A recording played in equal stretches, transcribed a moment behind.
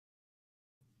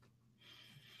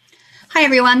Hi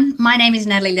everyone, my name is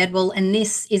Natalie Ledwell and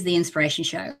this is The Inspiration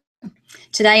Show.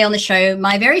 Today on the show,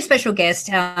 my very special guest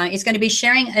is going to be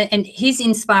sharing his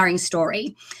inspiring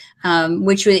story,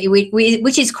 which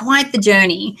is quite the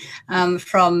journey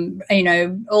from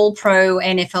all-pro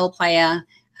NFL player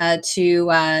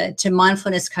to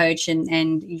mindfulness coach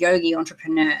and yogi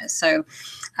entrepreneur. So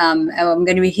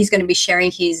he's going to be sharing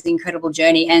his incredible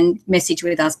journey and message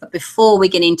with us. But before we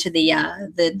get into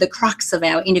the crux of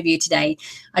our interview today,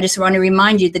 I just want to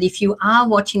remind you that if you are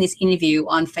watching this interview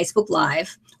on Facebook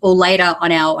Live or later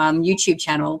on our YouTube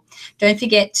channel, don't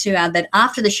forget to that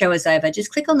after the show is over,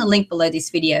 just click on the link below this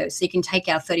video so you can take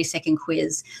our 30-second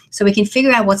quiz so we can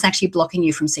figure out what's actually blocking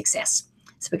you from success,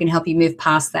 so we can help you move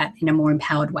past that in a more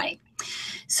empowered way.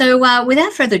 So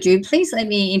without further ado, please let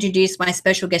me introduce my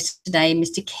special guest today,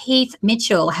 Mr. Keith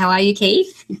Mitchell. How are you,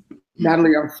 Keith?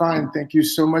 Natalie, I'm fine. Thank you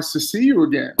so much to see you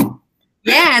again.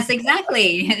 Yes,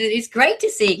 exactly. It's great to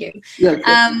see you.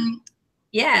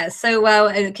 Yeah,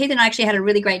 so Keith and I actually had a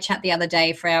really great chat the other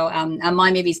day for our My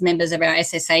Movies members of our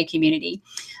SSA community.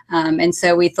 And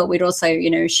so we thought we'd also,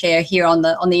 share here on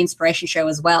the Inspiration Show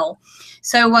as well.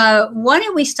 So why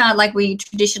don't we start like we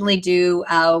traditionally do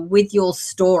with your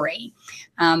story?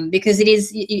 Because it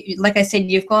is, like I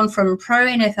said, you've gone from pro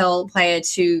NFL player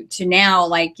to now,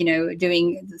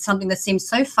 doing something that seems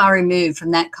so far removed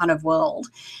from that kind of world.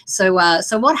 So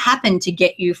what happened to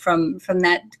get you from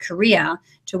that career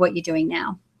to what you're doing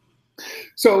now?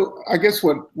 So I guess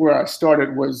where I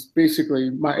started was basically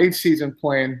my 8th season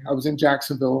playing. I was in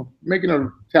Jacksonville making a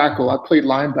tackle. I played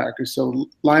linebacker. So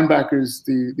linebacker is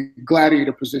the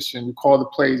gladiator position. You call the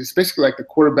plays. It's basically like the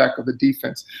quarterback of the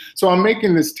defense. So I'm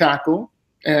making this tackle,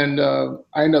 and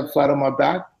I end up flat on my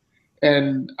back,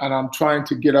 and I'm trying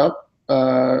to get up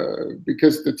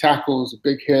because the tackle is a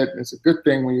big hit. It's a good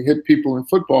thing when you hit people in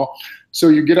football. So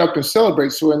you get up and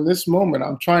celebrate. So in this moment,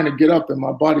 I'm trying to get up, and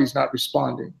my body's not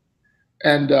responding.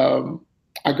 And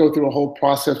I go through a whole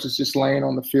process of just laying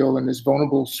on the field in this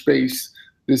vulnerable space.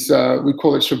 This we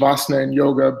call it shavasana in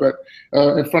yoga, but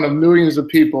in front of millions of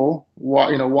people,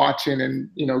 watching, and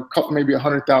maybe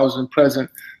 100,000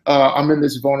 present. I'm in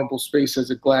this vulnerable space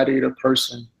as a gladiator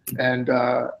person, and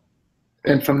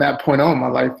from that point on, my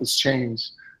life has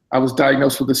changed. I was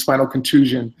diagnosed with a spinal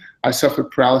contusion. I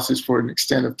suffered paralysis for an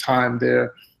extended time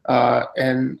there,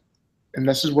 and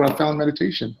this is where I found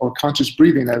meditation, or conscious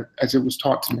breathing, as it was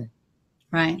taught to me.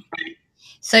 Right.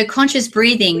 So conscious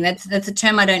breathing, that's a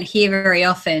term I don't hear very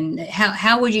often.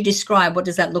 How would you describe, what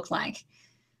does that look like?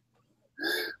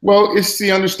 Well, it's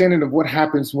the understanding of what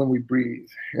happens when we breathe.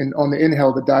 And on the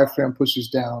inhale, the diaphragm pushes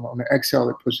down. On the exhale,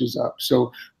 it pushes up.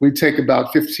 So we take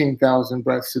about 15,000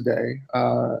 breaths a day.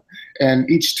 And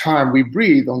each time we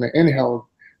breathe on the inhale,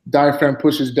 diaphragm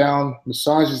pushes down,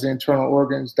 massages the internal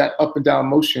organs. That up and down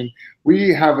motion,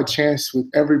 we have a chance with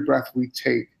every breath we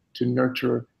take to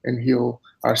nurture and heal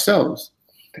ourselves.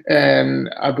 And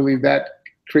I believe that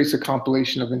creates a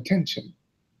compilation of intention.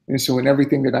 And so in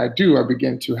everything that I do, I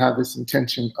begin to have this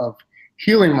intention of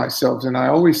healing myself. And I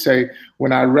always say,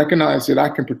 when I recognize that I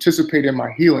can participate in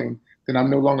my healing, then I'm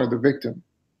no longer the victim.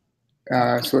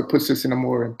 So it puts us in a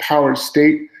more empowered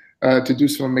state to do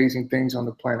some amazing things on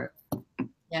the planet.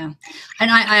 Yeah,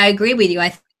 and I agree with you.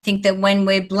 I think that when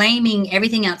we're blaming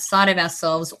everything outside of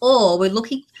ourselves, or we're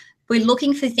looking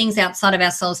for things outside of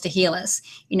ourselves to heal us,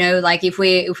 like if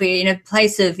we're in a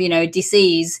place of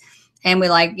disease, and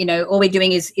we're like, all we're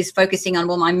doing is focusing on,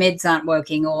 well, my meds aren't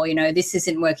working, or this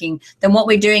isn't working, then what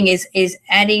we're doing is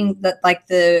adding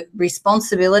the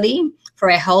responsibility for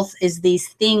our health is these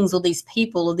things or these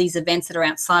people or these events that are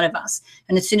outside of us.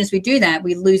 And as soon as we do that,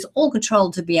 we lose all control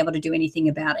to be able to do anything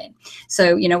about it.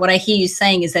 So, what I hear you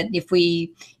saying is that if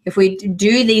we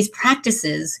do these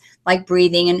practices like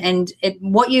breathing and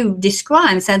what you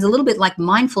describe sounds a little bit like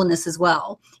mindfulness as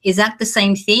well. Is that the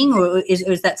same thing, or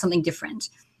is that something different?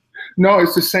 No,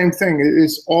 it's the same thing.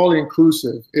 It's all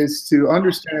inclusive. It's to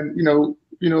understand,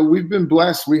 we've been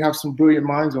blessed. We have some brilliant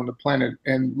minds on the planet,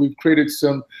 and we've created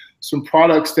some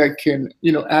products that can,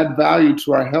 add value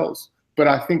to our health. But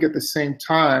I think at the same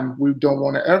time, we don't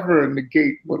want to ever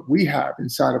negate what we have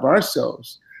inside of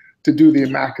ourselves to do the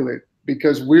immaculate,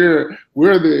 because we're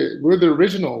the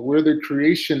original. We're the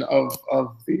creation of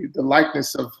the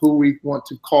likeness of who we want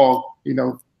to call,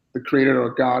 the creator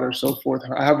or God or so forth,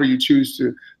 however you choose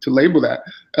to label that.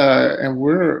 And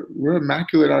we're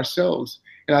immaculate ourselves.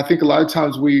 And I think a lot of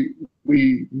times we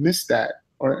miss that,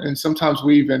 and sometimes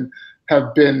we even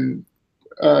have been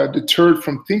deterred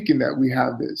from thinking that we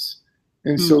have this.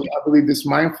 And so I believe this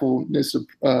mindfulness of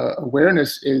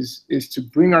awareness is to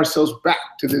bring ourselves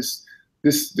back to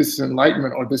this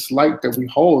enlightenment, or this light that we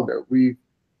hold, that we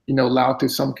allowed to,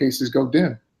 some cases, go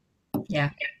dim. Yeah.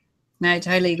 No, I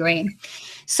totally agree.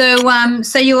 So,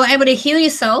 so you were able to heal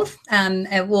yourself,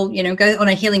 well, go on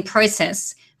a healing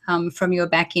process from your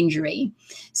back injury.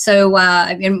 So,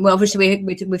 and well, obviously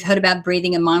we've heard about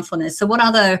breathing and mindfulness. So, what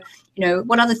other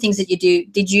things did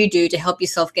you do to help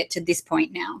yourself get to this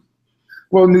point now?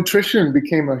 Well, nutrition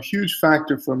became a huge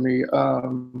factor for me.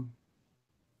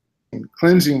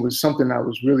 Cleansing was something I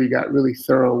got really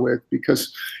thorough with,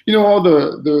 because all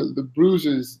the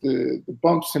bruises, the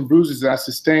bumps and bruises that I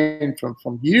sustained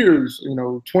from years,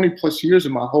 20 plus years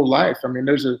of my whole life. I mean,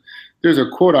 there's a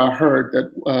quote I heard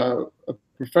that a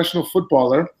professional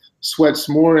footballer sweats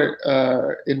more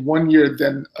in 1 year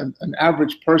than an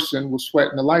average person will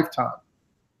sweat in a lifetime.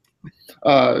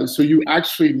 So you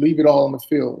actually leave it all on the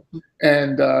field,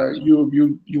 and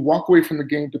you walk away from the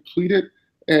game depleted,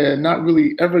 and not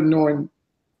really ever knowing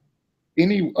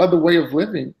any other way of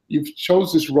living. You've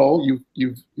chose this role,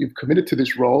 you've committed to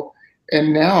this role,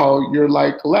 and now you're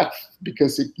like left,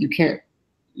 because you can't,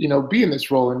 be in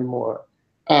this role anymore.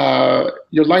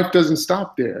 Your life doesn't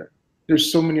stop there.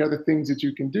 There's so many other things that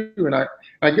you can do, and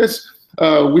I guess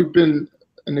we've been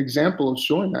an example of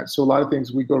showing that. So a lot of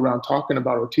things we go around talking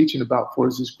about or teaching about for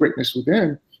is this greatness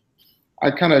within.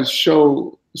 I kind of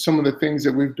show some of the things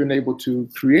that we've been able to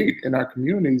create in our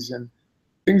communities, and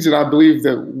things that I believe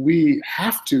that we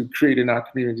have to create in our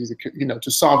communities,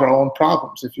 to solve our own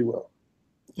problems, if you will.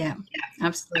 Yeah,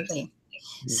 absolutely.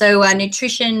 So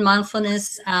nutrition,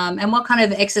 mindfulness, and what kind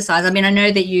of exercise? I mean, I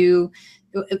know that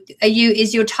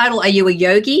is your title, are you a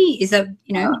yogi? Is that,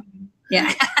 yeah.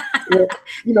 Well,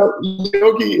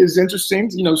 yogi is interesting,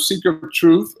 seeker of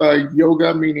truth,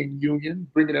 yoga meaning union,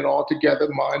 bringing it all together,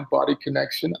 mind, body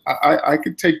connection. I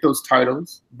could take those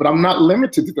titles, but I'm not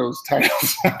limited to those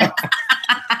titles.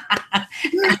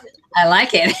 I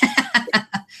like it.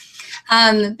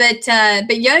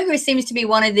 But yoga seems to be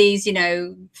one of these,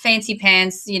 fancy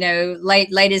pants,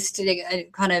 latest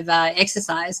kind of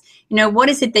exercise. What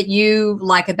is it that you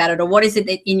like about it, or what is it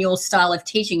that in your style of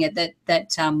teaching it that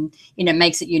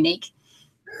makes it unique?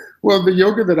 Well, the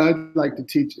yoga that I like to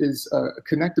teach is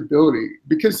connectability,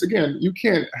 because again, you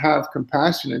can't have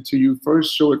compassion until you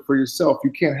first show it for yourself.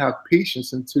 You can't have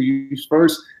patience until you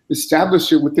first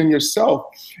establish it within yourself.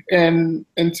 And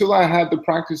until I had the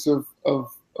practice of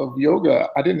yoga,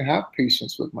 I didn't have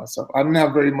patience with myself. I didn't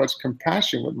have very much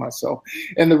compassion with myself.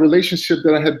 And the relationship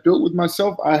that I had built with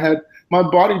myself, my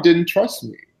body didn't trust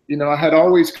me. I had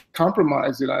always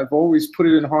compromised it. I've always put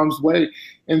it in harm's way.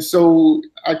 And so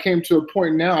I came to a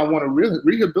point now I want to really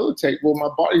rehabilitate. Well, my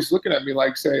body's looking at me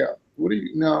like, say, I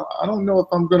don't know if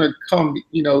I'm going to come,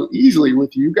 easily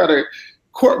with you. You got to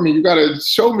court me. You got to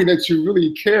show me that you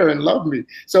really care and love me.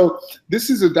 So this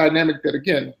is a dynamic that,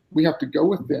 again, we have to go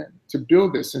within to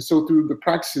build this. And so through the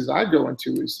practices I go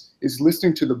into is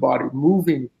listening to the body,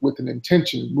 moving with an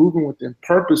intention, moving with the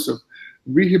purpose of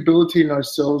rehabilitating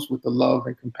ourselves with the love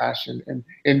and compassion,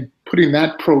 and putting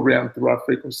that program through our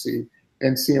frequency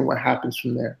and seeing what happens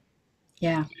from there.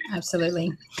 Yeah,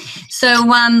 absolutely. So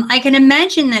I can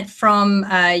imagine that from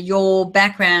your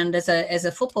background as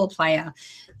a football player,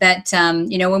 that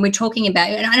when we're talking about,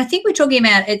 and I think we're talking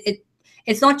about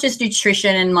it's not just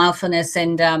nutrition and mindfulness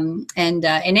and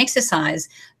exercise,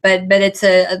 but it's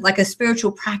like a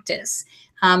spiritual practice.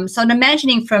 So I'm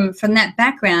imagining from that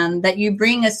background that you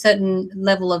bring a certain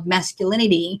level of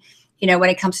masculinity,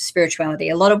 when it comes to spirituality.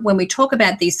 A lot of, when we talk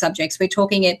about these subjects, we're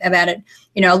talking about it,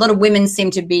 a lot of women seem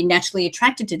to be naturally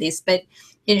attracted to this, but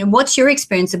what's your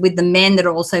experience with the men that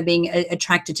are also being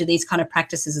attracted to these kind of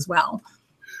practices as well?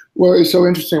 Well, it's so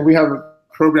interesting. We have a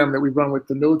program that we run with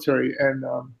the military, and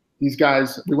these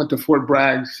guys, we went to Fort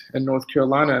Bragg in North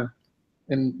Carolina,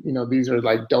 and these are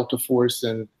like Delta Force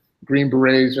and Green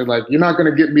Berets. Are like, you're not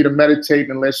going to get me to meditate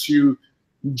unless you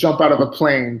jump out of a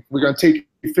plane. We're going to take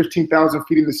you 15,000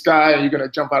 feet in the sky, and you're going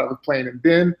to jump out of the plane, and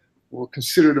then we'll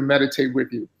consider to meditate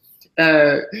with you.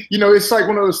 It's like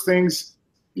one of those things,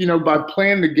 by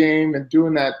playing the game and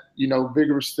doing that,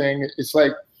 vigorous thing, it's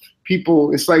like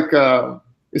people, it's like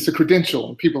it's a credential,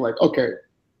 and people are like, okay,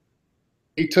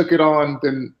 he took it on,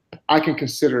 then I can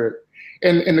consider it.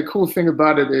 And the cool thing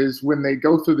about it is when they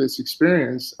go through this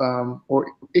experience, or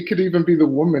it could even be the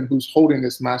woman who's holding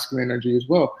this masculine energy as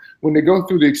well. When they go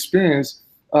through the experience,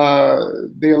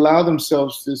 they allow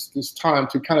themselves this time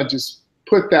to kind of just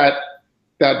put that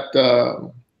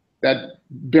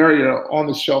barrier on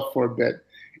the shelf for a bit,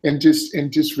 and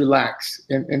just relax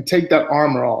and take that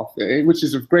armor off, which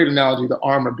is a great analogy, the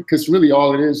armor, because really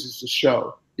all it is a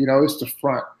show. It's the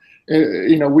front.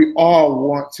 You know, we all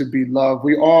want to be loved.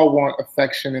 We all want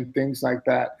affection and things like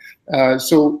that.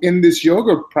 So in this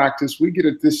yoga practice, we get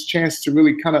this chance to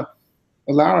really kind of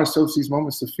allow ourselves these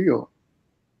moments to feel,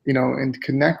 you know, and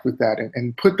connect with that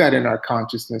and put that in our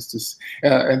consciousness.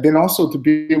 And then also to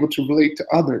be able to relate to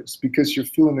others because you're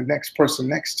feeling the next person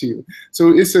next to you.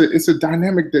 So it's a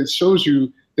dynamic that shows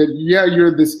you that, yeah,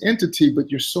 you're this entity,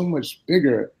 but you're so much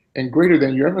bigger and greater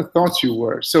than you ever thought you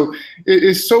were. So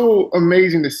it's so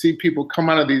amazing to see people come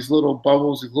out of these little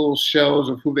bubbles, these little shells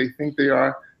of who they think they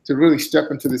are, to really step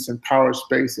into this empowered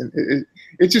space. And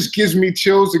it just gives me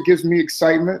chills. It gives me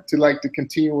excitement to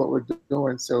continue what we're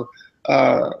doing. So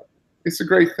it's a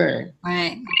great thing.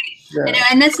 Right. Yeah.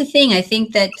 And that's the thing. I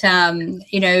think that,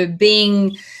 you know,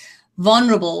 being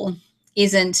vulnerable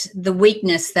isn't the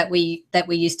weakness that we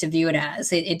used to view it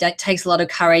as. It takes a lot of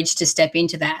courage to step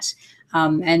into that.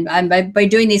 And by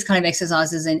doing these kind of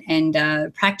exercises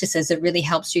and practices, it really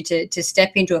helps you to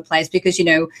step into a place because, you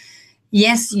know,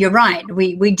 yes, you're right.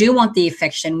 We do want the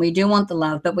affection, we do want the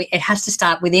love, but it has to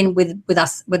start with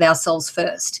us, with ourselves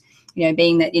first. You know,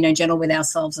 being that, you know, gentle with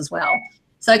ourselves as well.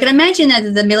 So I can imagine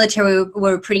that the military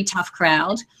were a pretty tough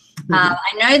crowd. Mm-hmm.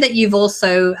 I know that you've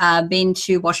also been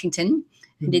to Washington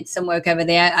and did some work over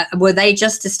there. Were they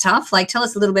just as tough? Like, tell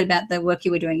us a little bit about the work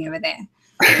you were doing over there.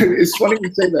 It's funny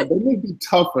you say that. They may be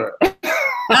tougher.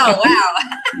 Oh, wow.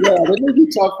 Yeah, they may be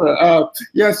tougher.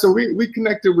 Yeah, so we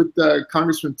connected with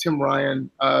Congressman Tim Ryan,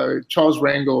 Charles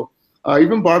Rangel,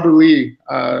 even Barbara Lee.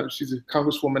 She's a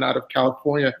congresswoman out of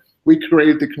California. We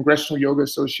created the Congressional Yoga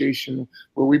Association,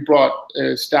 where we brought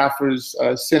staffers,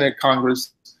 Senate,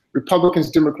 Congress, Republicans,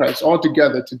 Democrats, all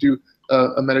together to do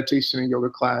a meditation and yoga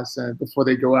class before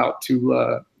they go out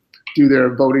to do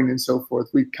their voting and so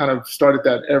forth. We kind of started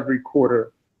that every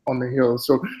quarter on the Hill.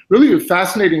 So really a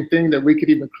fascinating thing that we could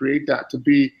even create that, to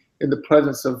be in the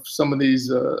presence of some of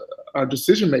these our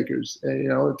decision makers, and, you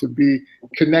know, to be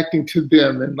connecting to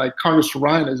them. And like Congressman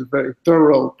Ryan is a very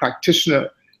thorough practitioner,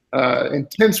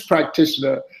 intense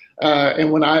practitioner. And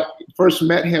when I first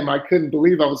met him, I couldn't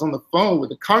believe I was on the phone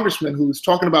with a congressman who was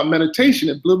talking about meditation.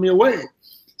 It blew me away.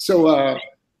 So,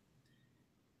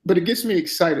 but it gets me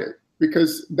excited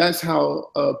because that's how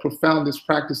profound this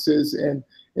practice is. And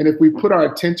if we put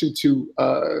our attention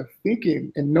to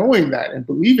thinking and knowing that and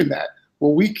believing that,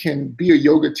 well, we can be a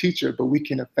yoga teacher, but we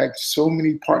can affect so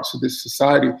many parts of this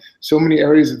society, so many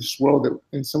areas of this world that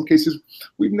in some cases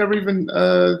we've never even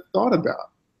thought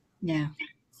about. Yeah.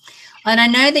 And I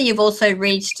know that you've also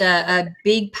reached a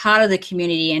big part of the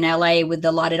community in LA with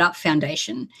the Light It Up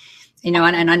Foundation, you know,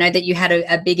 and I know that you had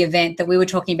a big event that we were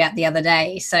talking about the other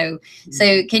day. So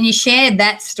can you share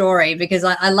that story? Because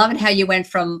I love it how you went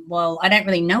from, well, I don't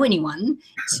really know anyone,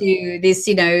 to this,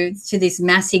 you know, to this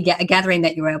massive gathering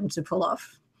that you were able to pull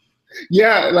off.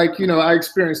 Yeah, like, you know, I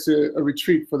experienced a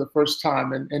retreat for the first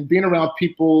time, and being around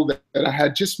people that I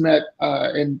had just met,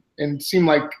 and seemed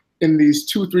like in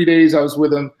these 2-3 days I was with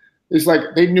them, it's like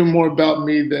they knew more about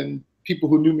me than people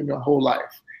who knew me my whole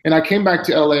life. And I came back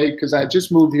to LA because I had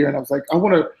just moved here, and I was like, I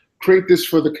want to create this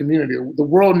for the community. The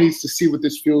world needs to see what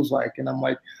this feels like. And I'm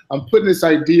like, I'm putting this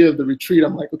idea of the retreat.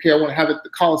 I'm like, okay, I want to have it at the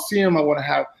Coliseum. I want to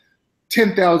have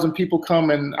 10,000 people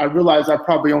come. And I realized I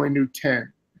probably only knew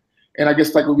 10. And I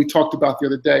guess like what we talked about the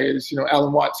other day is, you know,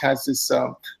 Alan Watts has this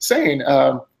saying,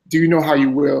 do you know how you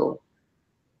will?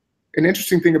 An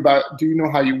interesting thing about do you know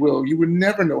how you will? You would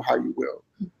never know how you will.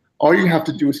 All you have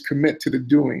to do is commit to the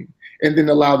doing, and then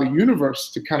allow the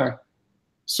universe to kind of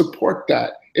support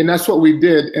that. And that's what we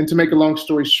did. And to make a long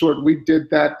story short, we did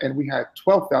that, and we had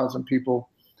 12,000 people,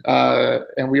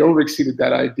 and we overexceeded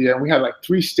that idea. And we had like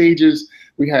 3 stages.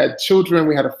 We had children.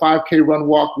 We had a 5K run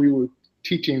walk. We were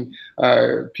teaching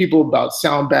people about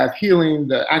sound bath healing,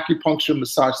 the acupuncture,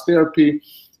 massage therapy.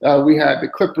 We had the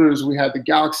Clippers, we had the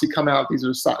Galaxy come out. These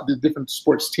are the different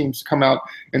sports teams come out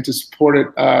and to support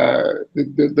it.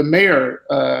 The mayor,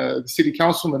 the city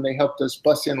councilman, they helped us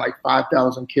bus in like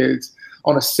 5,000 kids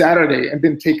on a Saturday and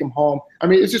then take them home. I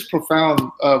mean, it's just profound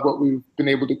what we've been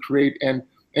able to create and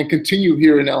continue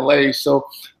here in LA. So,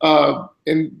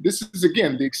 and this is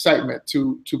again the excitement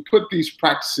to put these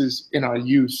practices in our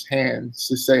youth's hands,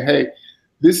 to say, hey,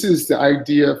 this is the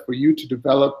idea for you to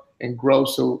develop and grow.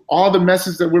 So all the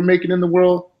messes that we're making in the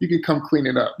world, you can come clean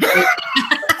it up.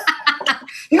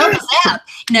 Help us out.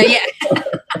 No, yeah.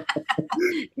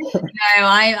 No,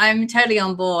 I'm totally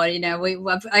on board. You know, we've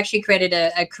actually created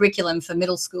a curriculum for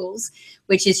middle schools,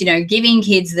 which is, you know, giving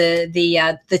kids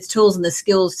the tools and the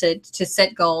skills to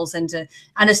set goals and to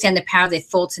understand the power of their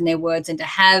thoughts and their words, and to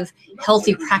have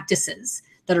healthy practices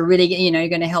that are really,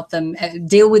 going to help them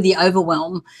deal with the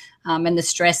overwhelm and the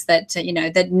stress that,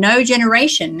 that no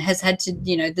generation has had to,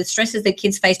 the stresses that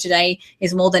kids face today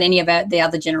is more than any of the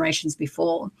other generations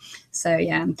before. So,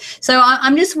 yeah. So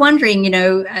I'm just wondering,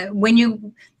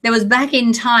 when there was back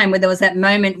in time where there was that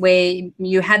moment where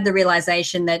you had the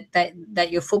realization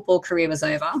that your football career was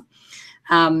over.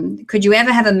 Could you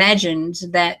ever have imagined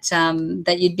that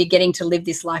that you'd be getting to live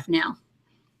this life now?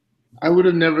 I would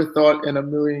have never thought in a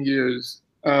million years.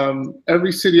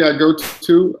 Every city I go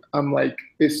to, I'm like,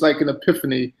 it's like an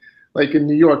epiphany. Like in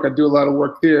New York, I do a lot of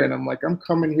work there, and I'm like, I'm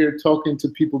coming here talking to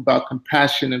people about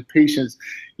compassion and patience.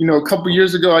 A couple of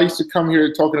years ago, I used to come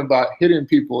here talking about hitting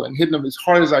people and hitting them as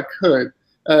hard as I could.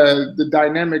 The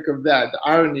dynamic of that, the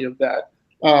irony of that.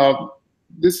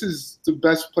 This is the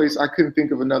best place. I couldn't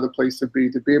think of another place to be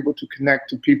able to connect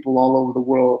to people all over the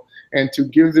world and to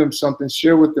give them something,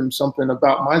 share with them something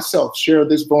about myself, share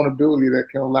this vulnerability that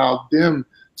can allow them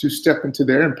to step into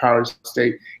their empowered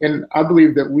state. And I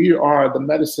believe that we are the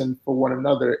medicine for one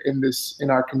another in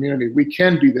our community. We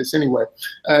can be this anyway.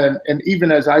 And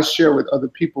even as I share with other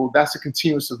people, that's a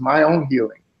continuous of my own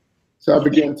healing. So I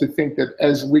began to think that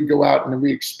as we go out and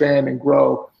we expand and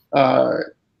grow,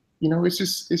 it's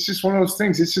just one of those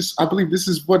things. I believe this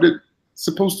is what it's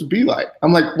supposed to be like.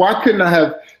 I'm like, why couldn't I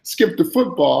have skipped the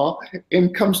football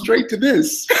and come straight to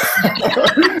this?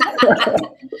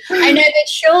 I know that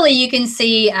surely you can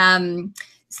see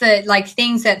so like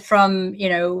things that from,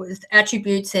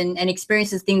 attributes and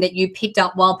experiences, thing that you picked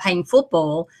up while playing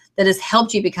football that has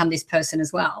helped you become this person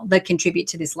as well, that contribute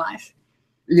to this life.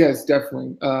 Yes,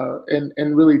 definitely.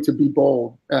 And really to be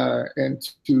bold and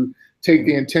to take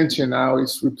the intention. I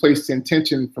always replace the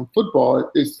intention from football.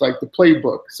 It's like the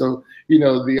playbook. So,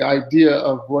 the idea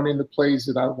of running the plays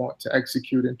that I want to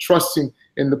execute and trusting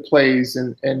in the plays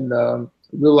and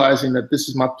realizing that this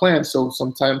is my plan. So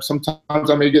sometimes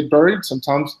I may get buried.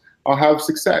 Sometimes I'll have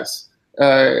success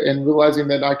and realizing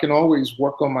that I can always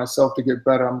work on myself to get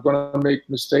better. I'm going to make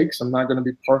mistakes. I'm not going to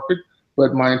be perfect,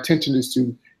 but my intention is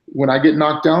to, when I get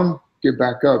knocked down, get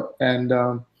back up. And,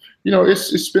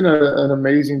 it's been an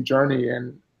amazing journey,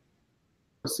 and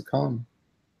what's to come.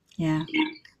 Yeah.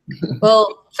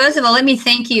 Well, first of all, let me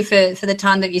thank you for the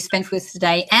time that you spent with us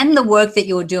today and the work that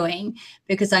you're doing,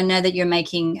 because I know that you're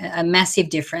making a massive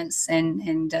difference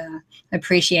and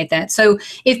appreciate that. So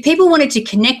if people wanted to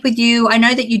connect with you, I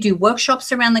know that you do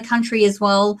workshops around the country as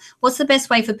well. What's the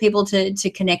best way for people to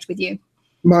connect with you?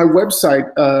 My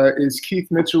website is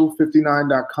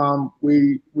keithmitchell59.com.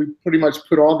 We pretty much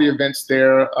put all the events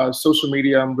there. Social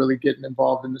media, I'm really getting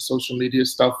involved in the social media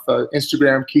stuff.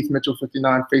 Instagram,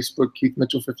 keithmitchell59, Facebook,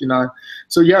 keithmitchell59.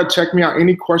 So yeah, check me out.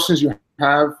 Any questions you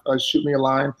have, shoot me a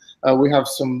line. We have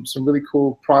some really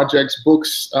cool projects,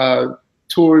 books,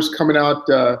 tours coming out.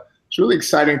 It's really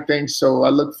exciting things. So I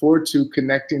look forward to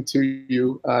connecting to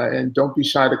you, and don't be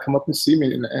shy to come up and see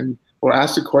me or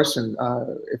ask a question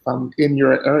if I'm in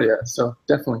your area. So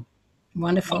definitely.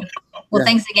 Wonderful. Well,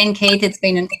 Thanks again, Keith. It's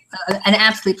been an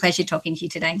absolute pleasure talking to you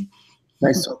today.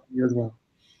 Nice talking to you as well.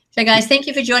 So guys, thank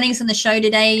you for joining us on the show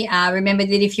today. Remember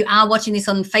that if you are watching this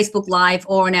on Facebook Live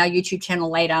or on our YouTube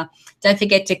channel later, don't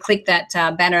forget to click that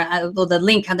banner or the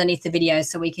link underneath the video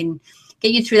so we can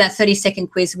get you through that 30-second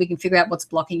quiz so we can figure out what's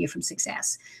blocking you from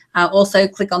success. Also,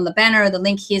 click on the banner or the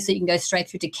link here so you can go straight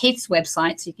through to Keith's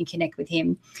website so you can connect with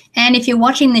him. And if you're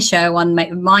watching the show on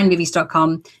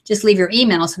mindmovies.com, just leave your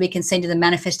email so we can send you the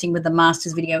Manifesting with the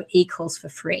Masters video e-course for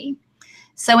free.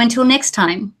 So until next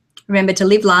time, remember to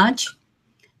live large,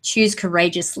 choose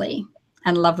courageously,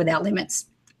 and love without limits.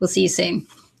 We'll see you soon.